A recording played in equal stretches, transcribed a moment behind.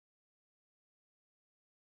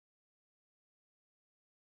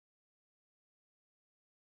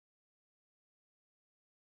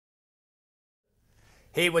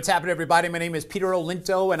Hey, what's happening, everybody? My name is Peter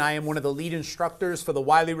Olinto, and I am one of the lead instructors for the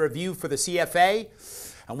Wiley Review for the CFA.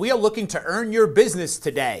 And we are looking to earn your business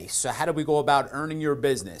today. So how do we go about earning your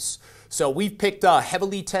business? So we've picked a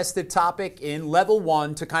heavily tested topic in level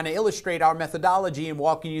 1 to kind of illustrate our methodology and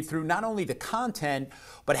walking you through not only the content,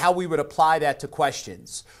 but how we would apply that to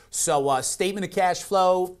questions. So statement of cash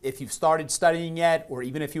flow, if you've started studying yet, or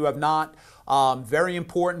even if you have not, very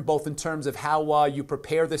important both in terms of how you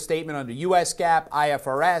prepare the statement under US GAAP,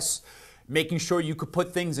 IFRS, making sure you could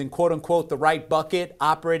put things in quote unquote the right bucket,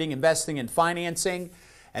 operating, investing, and financing.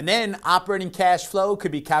 And then operating cash flow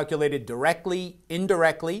could be calculated directly,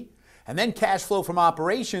 indirectly. And then cash flow from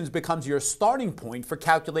operations becomes your starting point for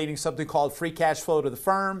calculating something called free cash flow to the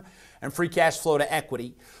firm and free cash flow to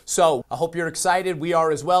equity. So I hope you're excited. We are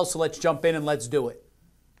as well. So let's jump in and let's do it.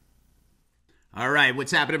 All right,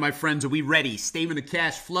 what's happening, my friends? Are we ready? Statement of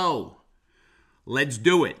cash flow. Let's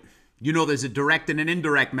do it. You know there's a direct and an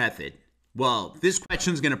indirect method. Well, this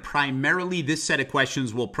set of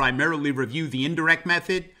questions will primarily review the indirect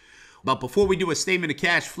method. But before we do a statement of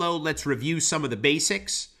cash flow, let's review some of the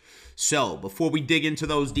basics. So before we dig into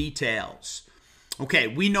those details, okay,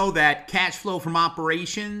 we know that cash flow from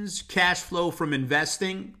operations, cash flow from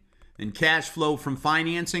investing, and cash flow from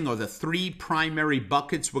financing are the three primary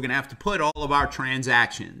buckets we're going to have to put all of our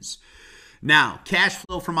transactions. Now, cash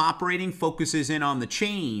flow from operating focuses in on the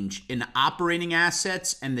change in operating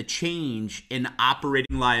assets and the change in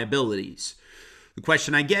operating liabilities. The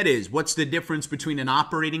question I get is, what's the difference between an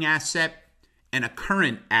operating asset and a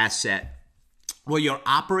current asset? Well, your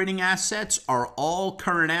operating assets are all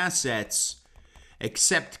current assets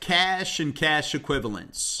except cash and cash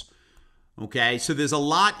equivalents. Okay, so there's a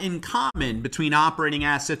lot in common between operating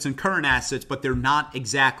assets and current assets, but they're not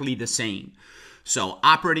exactly the same. So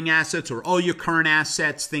operating assets are all your current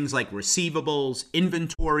assets, things like receivables,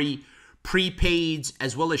 inventory, prepaids,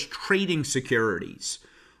 as well as trading securities.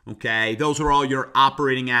 Okay, those are all your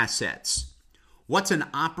operating assets. What's an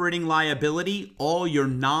operating liability? All your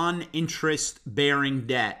non-interest bearing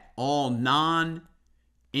debt. All non-interest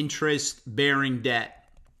bearing debt.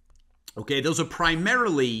 Okay, those are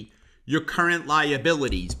primarily your current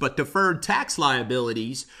liabilities, but deferred tax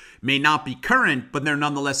liabilities may not be current, but they're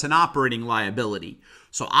nonetheless an operating liability.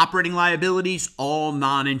 So operating liabilities, all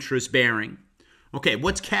non-interest bearing. Okay,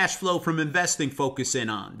 what's cash flow from investing focus in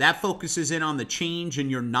on? That focuses in on the change in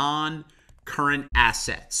your non-current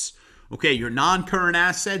assets. Okay, your non-current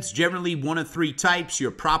assets, generally one of three types: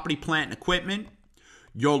 your property, plant, and equipment,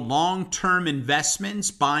 your long-term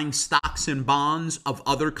investments, buying stocks and bonds of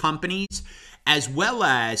other companies, as well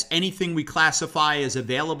as anything we classify as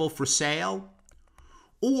available for sale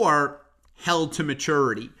or held to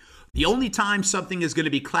maturity. The only time something is going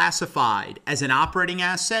to be classified as an operating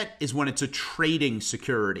asset is when it's a trading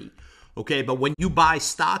security. Okay, but when you buy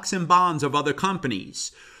stocks and bonds of other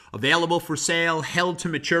companies, available for sale, held to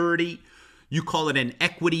maturity, you call it an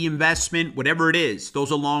equity investment, whatever it is,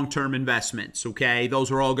 those are long-term investments, okay?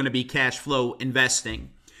 Those are all going to be cash flow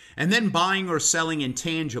investing. And then buying or selling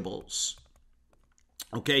intangibles.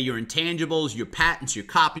 Okay, your intangibles, your patents, your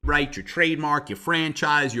copyright, your trademark, your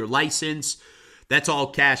franchise, your license, that's all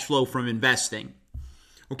cash flow from investing.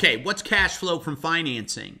 Okay, what's cash flow from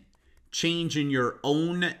financing? Change in your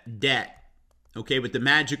own debt. Okay, with the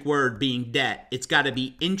magic word being debt. It's got to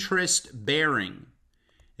be interest bearing.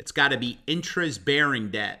 It's got to be interest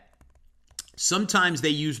bearing debt. Sometimes they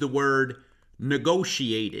use the word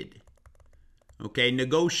negotiated. Okay,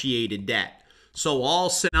 negotiated debt. So all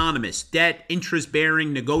synonymous: debt,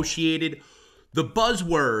 interest-bearing, negotiated. The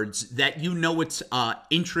buzzwords that you know it's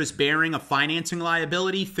interest-bearing, a financing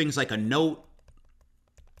liability, things like a note.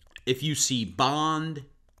 If you see bond,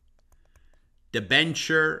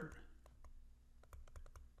 debenture,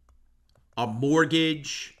 a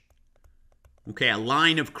mortgage, okay, a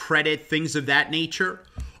line of credit, things of that nature,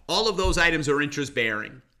 all of those items are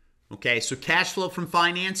interest-bearing. Okay, so cash flow from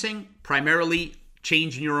financing, primarily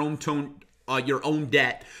change in your own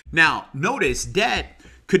debt. Now, notice debt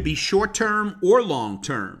could be short-term or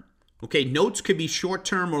long-term. Okay, notes could be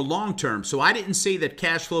short-term or long-term. So I didn't say that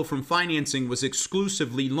cash flow from financing was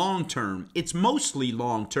exclusively long-term. It's mostly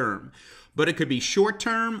long-term, but it could be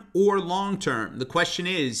short-term or long-term. The question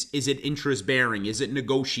is it interest-bearing? Is it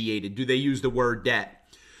negotiated? Do they use the word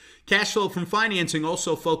debt? Cash flow from financing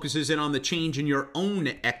also focuses in on the change in your own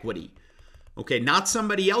equity. Okay, not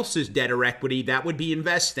somebody else's debt or equity. That would be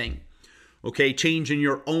investing. Okay, change in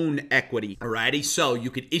your own equity. Alrighty, so you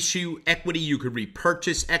could issue equity, you could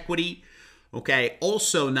repurchase equity. Okay,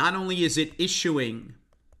 also, not only is it issuing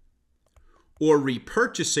or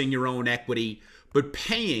repurchasing your own equity, but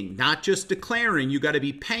paying, not just declaring. You got to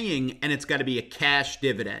be paying, and it's got to be a cash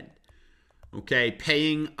dividend. Okay,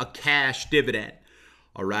 paying a cash dividend.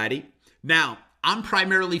 Alrighty. Now, I'm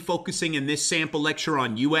primarily focusing in this sample lecture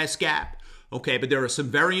on US GAAP. Okay, but there are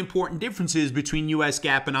some very important differences between US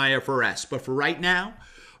GAAP and IFRS. But for right now,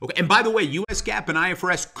 okay, and by the way, US GAAP and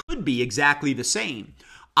IFRS could be exactly the same.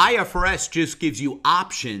 IFRS just gives you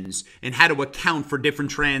options and how to account for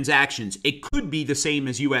different transactions. It could be the same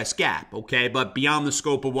as US GAAP, okay, but beyond the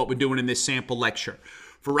scope of what we're doing in this sample lecture.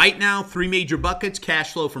 For right now, three major buckets: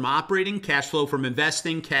 cash flow from operating, cash flow from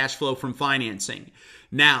investing, cash flow from financing.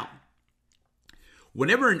 Now,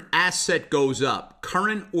 whenever an asset goes up,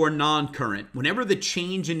 current or non-current, whenever the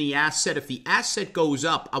change in the asset, if the asset goes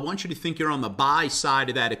up, I want you to think you're on the buy side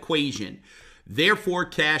of that equation. Therefore,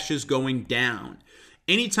 cash is going down.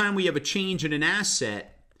 Anytime we have a change in an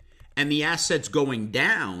asset and the asset's going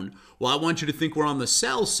down, well, I want you to think we're on the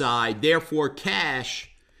sell side. Therefore, cash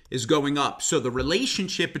is going up. So the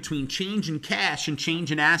relationship between change in cash and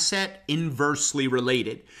change in asset, inversely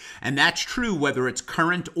related. And that's true whether it's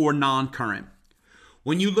current or non-current.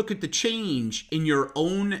 When you look at the change in your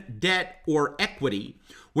own debt or equity,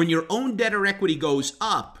 when your own debt or equity goes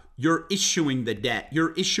up, you're issuing the debt,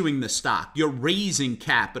 you're issuing the stock, you're raising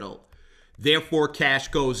capital. Therefore, cash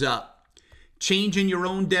goes up. Change in your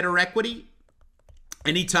own debt or equity,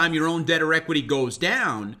 anytime your own debt or equity goes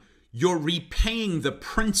down, you're repaying the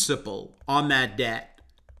principal on that debt.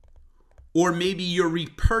 Or maybe you're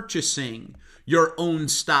repurchasing your own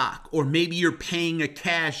stock, or maybe you're paying a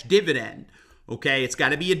cash dividend. Okay, it's got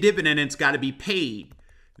to be a dividend, it's got to be paid.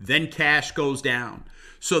 Then cash goes down.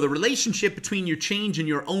 So the relationship between your change in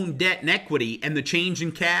your own debt and equity and the change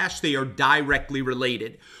in cash, they are directly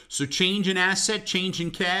related. So change in asset, change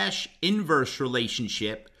in cash, inverse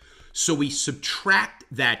relationship. So we subtract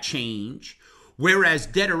that change. Whereas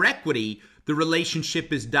debt or equity, the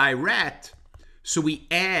relationship is direct. So we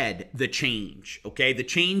add the change, okay? The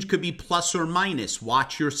change could be plus or minus.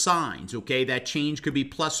 Watch your signs, okay? That change could be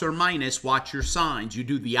plus or minus. Watch your signs. You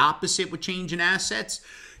do the opposite with change in assets.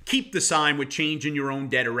 Keep the sign with change in your own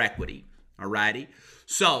debt or equity, all righty?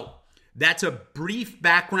 So that's a brief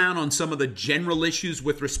background on some of the general issues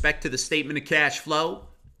with respect to the statement of cash flow.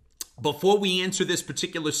 Before we answer this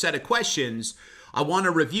particular set of questions, I want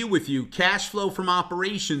to review with you cash flow from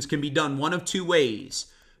operations can be done one of two ways.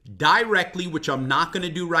 Directly, which I'm not going to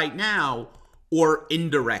do right now, or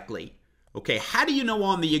indirectly. Okay, how do you know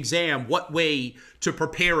on the exam what way to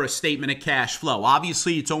prepare a statement of cash flow?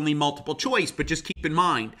 Obviously, it's only multiple choice, but just keep in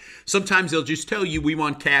mind, sometimes they'll just tell you we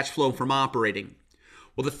want cash flow from operating.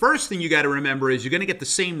 Well, the first thing you got to remember is you're going to get the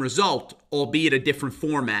same result, albeit a different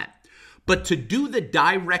format. But to do the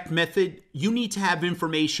direct method, you need to have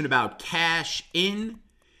information about cash in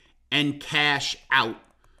and cash out.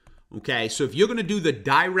 Okay, so if you're going to do the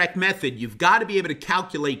direct method, you've got to be able to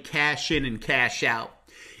calculate cash in and cash out.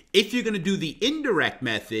 If you're going to do the indirect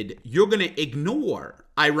method, you're going to ignore,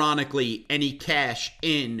 ironically, any cash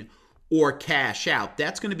in or cash out.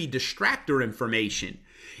 That's going to be distractor information.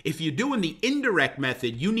 If you're doing the indirect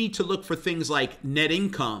method, you need to look for things like net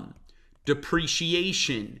income,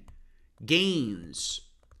 depreciation, gains,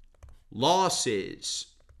 losses,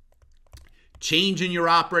 change in your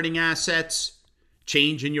operating assets,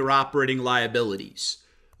 change in your operating liabilities.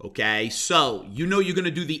 Okay, so you know you're going to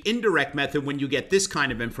do the indirect method when you get this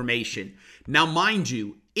kind of information. Now, mind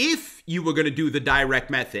you, if you were going to do the direct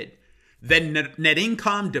method, then net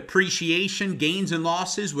income, depreciation, gains, and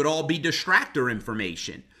losses would all be distractor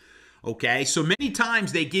information. Okay, so many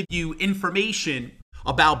times they give you information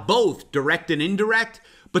about both direct and indirect,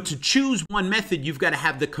 but to choose one method, you've got to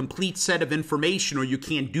have the complete set of information or you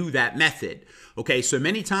can't do that method. Okay, so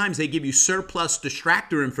many times they give you surplus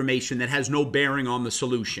distractor information that has no bearing on the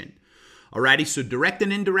solution. Alrighty, so direct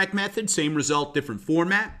and indirect method, same result, different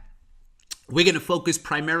format. We're going to focus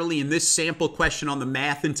primarily in this sample question on the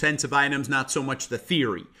math-intensive items, not so much the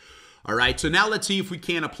theory. All right, so now let's see if we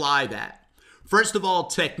can apply that. First of all,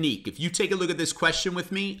 technique. If you take a look at this question with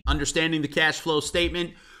me, understanding the cash flow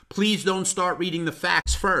statement, please don't start reading the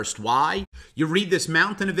facts first. Why? You read this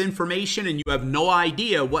mountain of information and you have no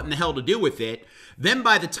idea what in the hell to do with it. Then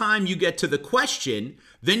by the time you get to the question,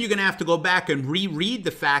 then you're going to have to go back and reread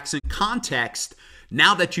the facts in context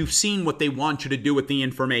now that you've seen what they want you to do with the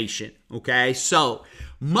information. Okay, so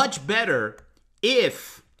much better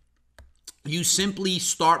if you simply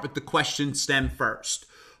start with the question stem first.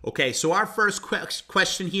 Okay, so our first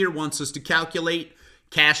question here wants us to calculate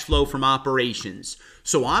cash flow from operations.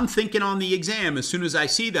 So I'm thinking on the exam, as soon as I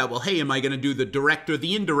see that, well, hey, am I going to do the direct or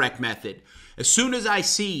the indirect method? As soon as I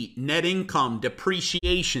see net income,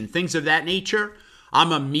 depreciation, things of that nature,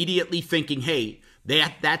 I'm immediately thinking, hey,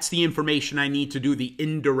 That's the information I need to do the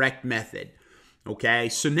indirect method. Okay,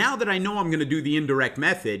 so now that I know I'm going to do the indirect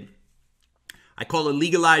method, I call it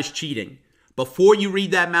legalized cheating. Before you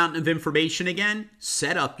read that mountain of information again,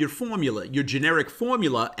 set up your formula, your generic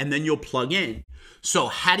formula, and then you'll plug in. So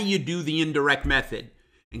how do you do the indirect method?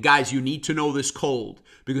 And guys, you need to know this cold,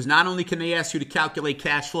 because not only can they ask you to calculate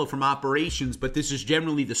cash flow from operations, but this is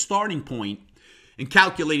generally the starting point in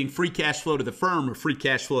calculating free cash flow to the firm or free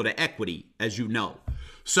cash flow to equity, as you know.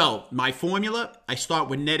 So my formula, I start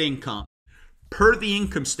with net income. Per the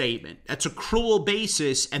income statement, that's accrual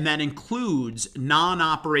basis, and that includes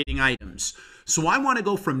non-operating items. So I want to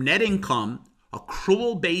go from net income,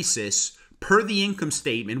 accrual basis, per the income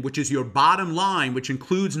statement, which is your bottom line, which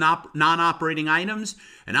includes non-operating items,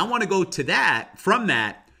 and I want to go to that, from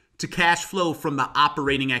that, to cash flow from the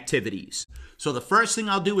operating activities. So the first thing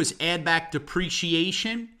I'll do is add back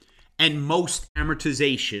depreciation and most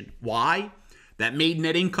amortization. Why? That made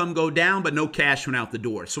net income go down, but no cash went out the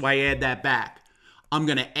door. So I add that back. I'm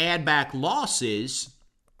going to add back losses,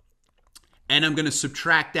 and I'm going to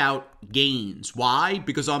subtract out gains. Why?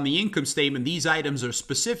 Because on the income statement, these items are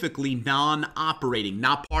specifically non-operating,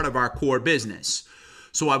 not part of our core business.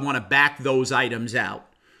 So I want to back those items out.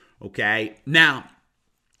 Okay? Now,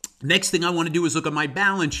 next thing I want to do is look at my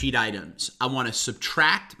balance sheet items. I want to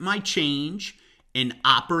subtract my change in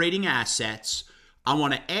operating assets. I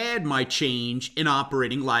want to add my change in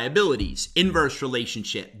operating liabilities. Inverse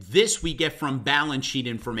relationship. This we get from balance sheet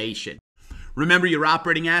information. Remember, your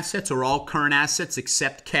operating assets are all current assets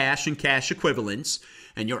except cash and cash equivalents.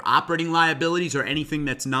 And your operating liabilities are anything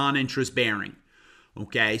that's non-interest bearing.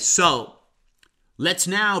 Okay, so let's,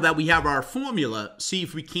 now that we have our formula, see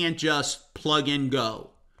if we can't just plug and go.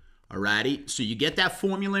 Alrighty, so you get that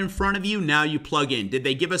formula in front of you, now you plug in. Did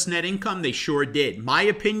they give us net income? They sure did. My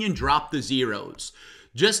opinion, drop the zeros.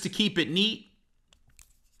 Just to keep it neat,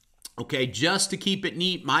 okay, just to keep it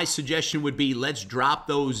neat, my suggestion would be let's drop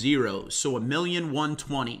those zeros. So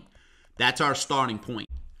 $1,120,000, that's our starting point.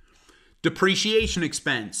 Depreciation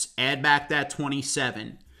expense, add back that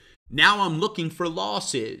 27. Now I'm looking for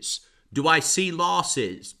losses. Do I see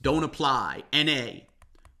losses? Don't apply, NA.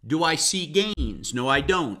 Do I see gains? No, I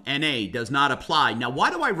don't. NA does not apply. Now, why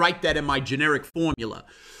do I write that in my generic formula?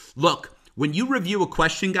 Look, when you review a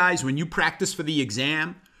question, guys, when you practice for the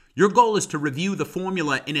exam, your goal is to review the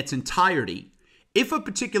formula in its entirety. If a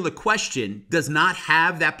particular question does not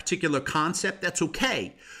have that particular concept, that's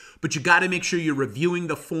okay. But you got to make sure you're reviewing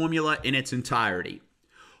the formula in its entirety.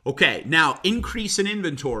 Okay, now, increase in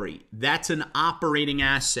inventory. That's an operating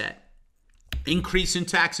asset. Increase in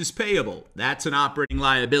taxes payable, that's an operating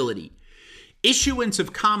liability. Issuance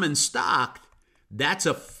of common stock, that's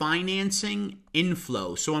a financing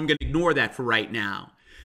inflow. So I'm going to ignore that for right now.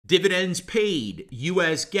 Dividends paid,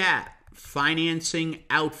 US GAAP, financing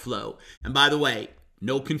outflow. And by the way,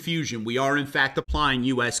 no confusion, we are in fact applying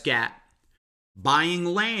US GAAP. Buying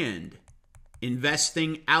land,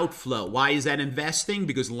 investing outflow. Why is that investing?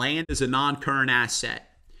 Because land is a non-current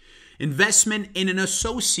asset. Investment in an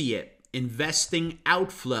associate, investing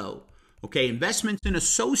outflow. Okay, investments in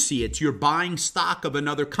associates, you're buying stock of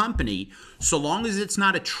another company. So long as it's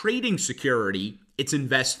not a trading security, it's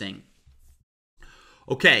investing.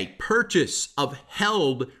 Okay, purchase of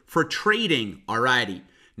held for trading. Alrighty,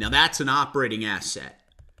 now that's an operating asset.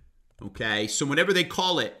 Okay, so whenever they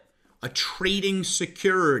call it a trading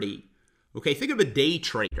security, okay, think of a day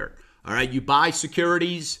trader. All right, you buy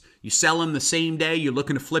securities, you sell them the same day, you're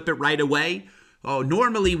looking to flip it right away. Oh,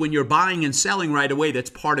 normally when you're buying and selling right away, that's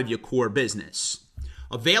part of your core business.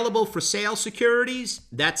 Available for sale securities,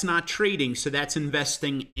 that's not trading, so that's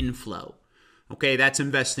investing inflow. Okay, that's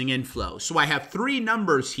investing inflow. So I have three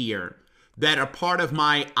numbers here that are part of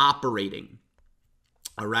my operating.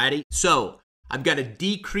 Alrighty, so I've got a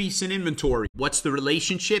decrease in inventory. What's the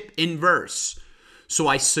relationship? Inverse. So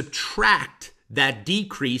I subtract that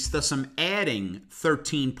decrease, thus I'm adding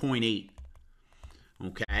 13.8.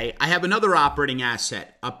 Okay, I have another operating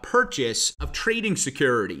asset, a purchase of trading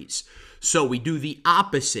securities. So we do the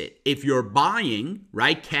opposite. If you're buying,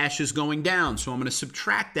 right, cash is going down. So I'm going to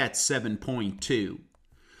subtract that 7.2.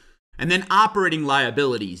 And then operating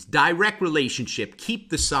liabilities, direct relationship, keep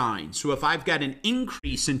the sign. So if I've got an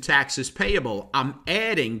increase in taxes payable, I'm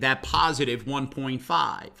adding that positive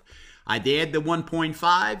 1.5. I'd add the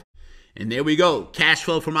 1.5, and there we go. Cash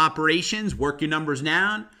flow from operations, work your numbers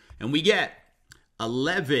down, and we get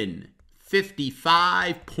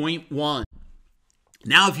 1155.1.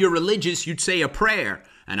 Now, if you're religious, you'd say a prayer,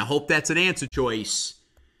 and I hope that's an answer choice.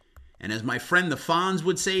 And as my friend the Fonz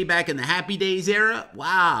would say back in the Happy Days era,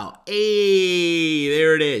 wow, hey,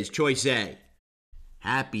 there it is, choice A.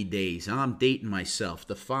 Happy days. I'm dating myself.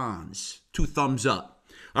 The Fonz. 2 thumbs up.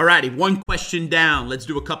 All righty, 1 question down. Let's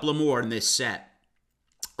do a couple of more in this set.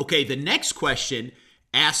 Okay, the next question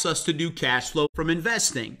asks us to do cash flow from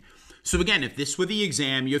investing. So again, if this were the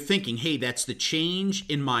exam, you're thinking, hey, that's the change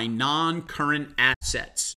in my non-current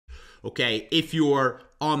assets. Okay, if you're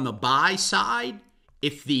on the buy side,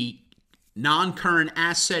 if the non-current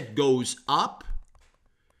asset goes up,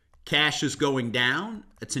 cash is going down.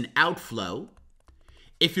 It's an outflow.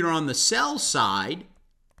 If you're on the sell side,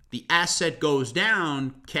 the asset goes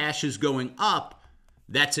down, cash is going up,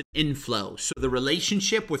 that's an inflow. So the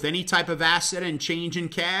relationship with any type of asset and change in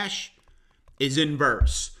cash is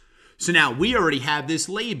inverse. So now we already have this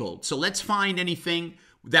labeled. So let's find anything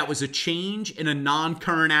that was a change in a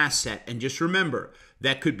non-current asset. And just remember,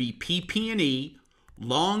 that could be PP&E,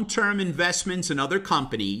 long-term investments in other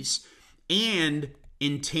companies, and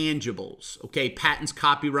intangibles. Okay, patents,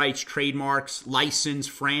 copyrights, trademarks, license,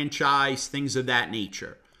 franchise, things of that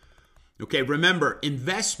nature. Okay, remember,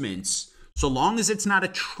 investments, so long as it's not a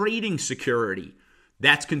trading security,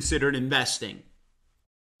 that's considered investing.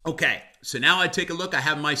 Okay, so now I take a look. I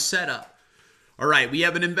have my setup. All right, we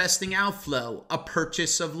have an investing outflow, a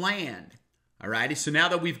purchase of land. All righty, so now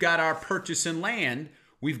that we've got our purchase in land,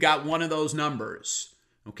 we've got one of those numbers.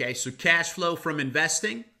 Okay, so cash flow from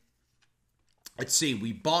investing. Let's see,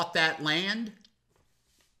 we bought that land.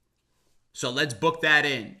 So let's book that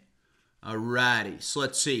in. All righty, so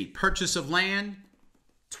let's see. Purchase of land,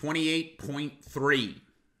 28.3.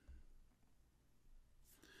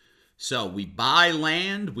 So we buy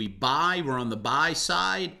land, we're on the buy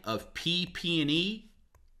side of PP&E.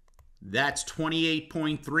 That's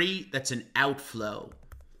 28.3. That's an outflow.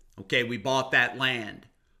 Okay, we bought that land.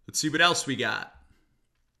 Let's see what else we got.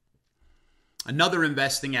 Another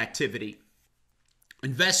investing activity.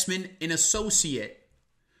 Investment in associate.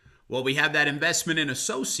 Well, we have that investment in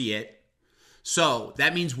associate. So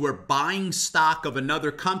that means we're buying stock of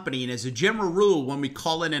another company. And as a general rule, when we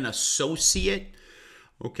call it an associate,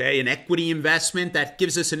 okay, an equity investment, that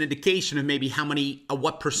gives us an indication of maybe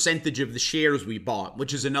what percentage of the shares we bought,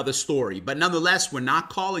 which is another story. But nonetheless, we're not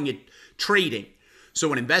calling it trading.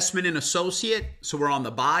 So an investment in associate, so we're on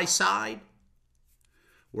the buy side.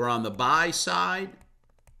 We're on the buy side.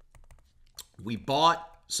 We bought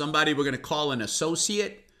somebody we're going to call an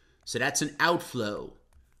associate. So that's an outflow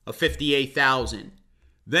of $58,000.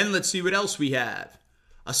 Then let's see what else we have.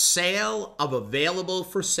 A sale of available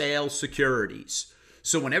for sale securities.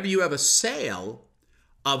 So whenever you have a sale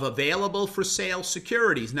of available for sale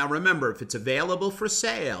securities, now remember, if it's available for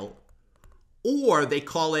sale, or they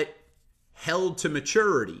call it held to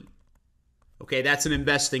maturity, okay, that's an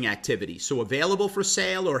investing activity. So available for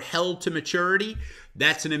sale or held to maturity,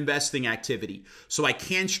 that's an investing activity. So I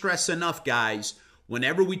can't stress enough, guys,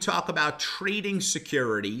 whenever we talk about trading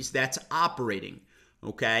securities, that's operating,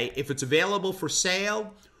 okay? If it's available for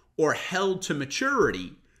sale or held to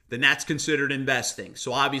maturity, then that's considered investing.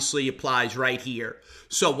 So obviously applies right here.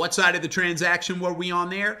 So what side of the transaction were we on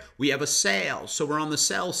there? We have a sale, so we're on the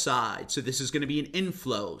sell side. So this is going to be an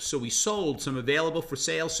inflow. So we sold some available for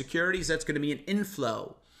sale securities. That's going to be an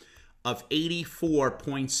inflow of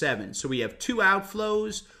 84.7. So we have 2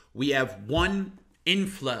 outflows. We have 1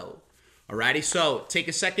 inflow. Alrighty, so take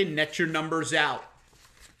a second, net your numbers out.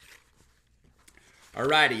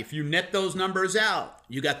 Alrighty, if you net those numbers out,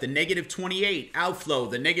 you got the negative 28 outflow,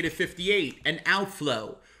 the negative 58 an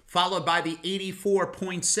outflow, followed by the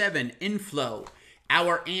 84.7 inflow.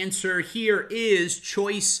 Our answer here is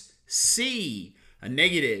choice C, a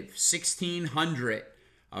negative 1,600.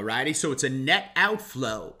 Alrighty, so it's a net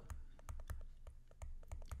outflow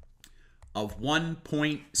of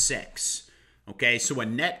 1.6. Okay, so a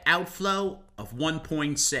net outflow of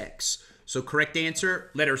 1.6. So correct answer,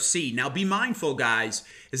 letter C. Now be mindful, guys.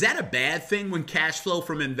 Is that a bad thing when cash flow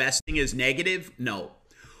from investing is negative? No.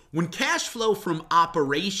 When cash flow from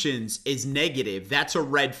operations is negative, that's a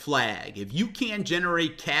red flag. If you can't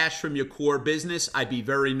generate cash from your core business, I'd be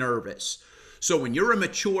very nervous. So when you're a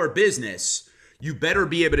mature business, you better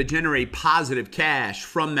be able to generate positive cash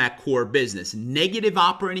from that core business. Negative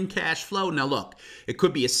operating cash flow. Now look, it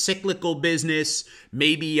could be a cyclical business.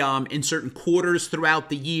 Maybe in certain quarters throughout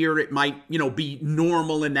the year, it might, be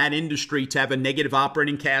normal in that industry to have a negative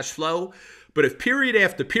operating cash flow. But if period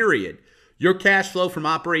after period, your cash flow from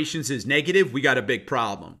operations is negative, we got a big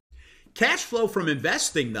problem. Cash flow from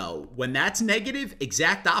investing, though, when that's negative,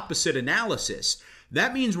 exact opposite analysis.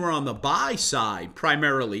 That means we're on the buy side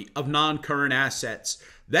primarily of non-current assets.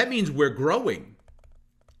 That means we're growing.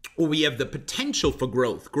 or we have the potential for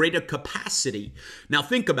growth, greater capacity. Now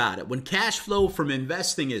think about it. When cash flow from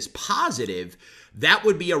investing is positive, that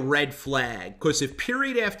would be a red flag, because if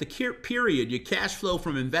period after period your cash flow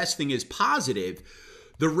from investing is positive,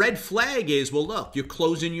 the red flag is, well, look, you're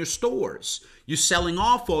closing your stores. You're selling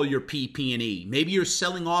off all your PP&E. Maybe you're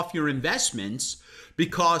selling off your investments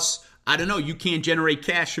because, I don't know, you can't generate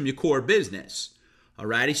cash from your core business.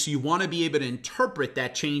 Alrighty, so you want to be able to interpret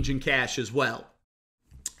that change in cash as well.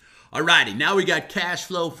 Alrighty, now we got cash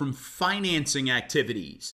flow from financing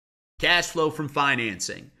activities. Cash flow from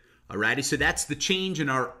financing. Alrighty, so that's the change in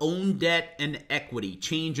our own debt and equity.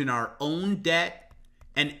 Change in our own debt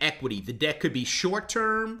and equity. The debt could be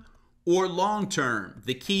short-term or long-term.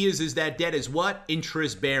 The key is that debt is what?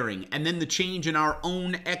 Interest-bearing. And then the change in our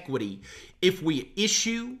own equity. If we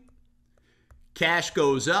issue, cash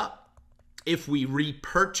goes up. If we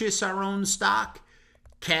repurchase our own stock,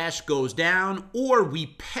 cash goes down. Or we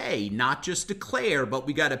pay, not just declare, but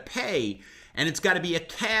we got to pay. And it's got to be a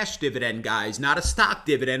cash dividend, guys, not a stock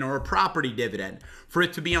dividend or a property dividend. For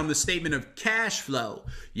it to be on the statement of cash flow,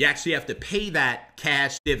 you actually have to pay that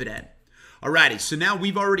cash dividend. Alrighty, so now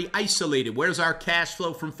we've already isolated. Where's our cash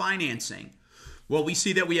flow from financing? Well, we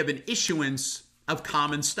see that we have an issuance of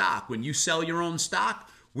common stock. When you sell your own stock,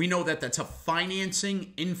 we know that that's a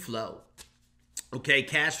financing inflow. Okay,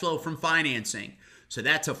 cash flow from financing. So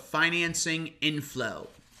that's a financing inflow.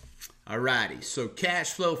 Alrighty, so cash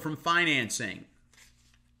flow from financing.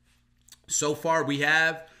 So far we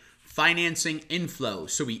have financing inflow.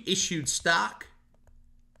 So we issued stock.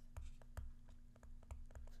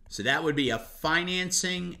 So that would be a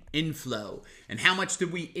financing inflow. And how much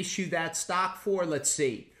did we issue that stock for? Let's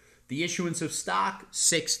see. The issuance of stock,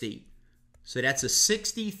 60. So that's a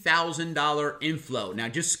 $60,000 inflow. Now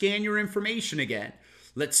just scan your information again.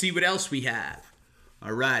 Let's see what else we have.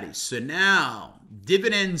 Alrighty, so now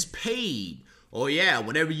dividends paid. Oh yeah,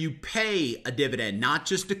 whenever you pay a dividend, not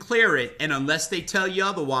just declare it, and unless they tell you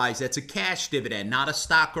otherwise, that's a cash dividend, not a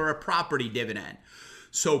stock or a property dividend.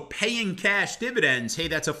 So paying cash dividends, hey,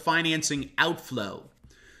 that's a financing outflow.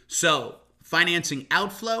 So financing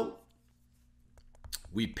outflow,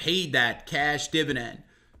 we paid that cash dividend.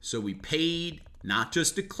 So we paid, not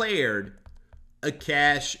just declared, a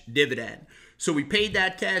cash dividend. So we paid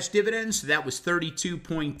that cash dividend, so that was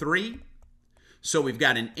 32.3. So we've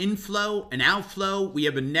got an inflow, an outflow. We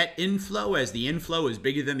have a net inflow as the inflow is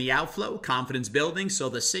bigger than the outflow, confidence building. So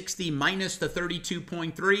the 60 minus the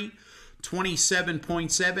 32.3,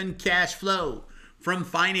 27.7 cash flow from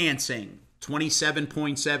financing,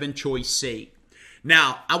 27.7 choice C.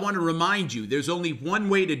 Now, I want to remind you, there's only one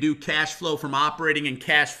way to do cash flow from operating and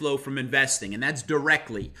cash flow from investing, and that's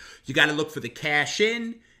directly. You got to look for the cash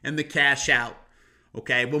in and the cash out.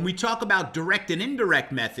 Okay, when we talk about direct and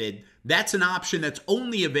indirect method, that's an option that's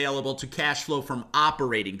only available to cash flow from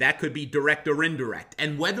operating. That could be direct or indirect.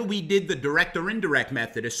 And whether we did the direct or indirect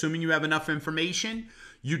method, assuming you have enough information,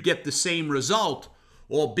 you'd get the same result,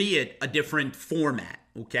 albeit a different format.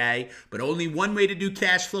 Okay, but only one way to do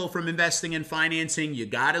cash flow from investing and financing. You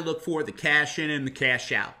got to look for the cash in and the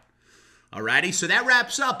cash out. Alrighty, so that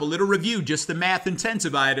wraps up a little review, just the math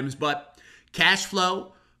intensive items, but cash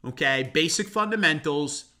flow. Okay, basic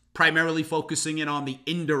fundamentals, primarily focusing in on the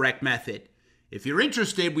indirect method. If you're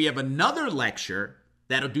interested, we have another lecture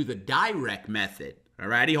that'll do the direct method.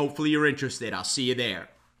 Alrighty, hopefully you're interested. I'll see you there.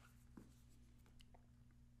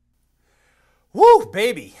 Woo,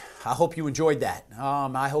 baby. I hope you enjoyed that.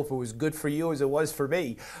 I hope it was good for you as it was for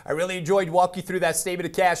me. I really enjoyed walking you through that statement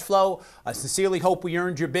of cash flow. I sincerely hope we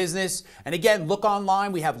earned your business. And again, look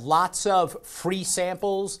online. We have lots of free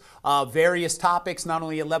samples of various topics, not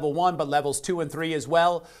only at level 1, but levels 2 and 3 as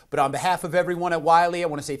well. But on behalf of everyone at Wiley, I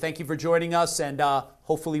want to say thank you for joining us, and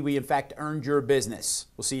hopefully we, in fact, earned your business.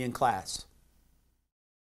 We'll see you in class.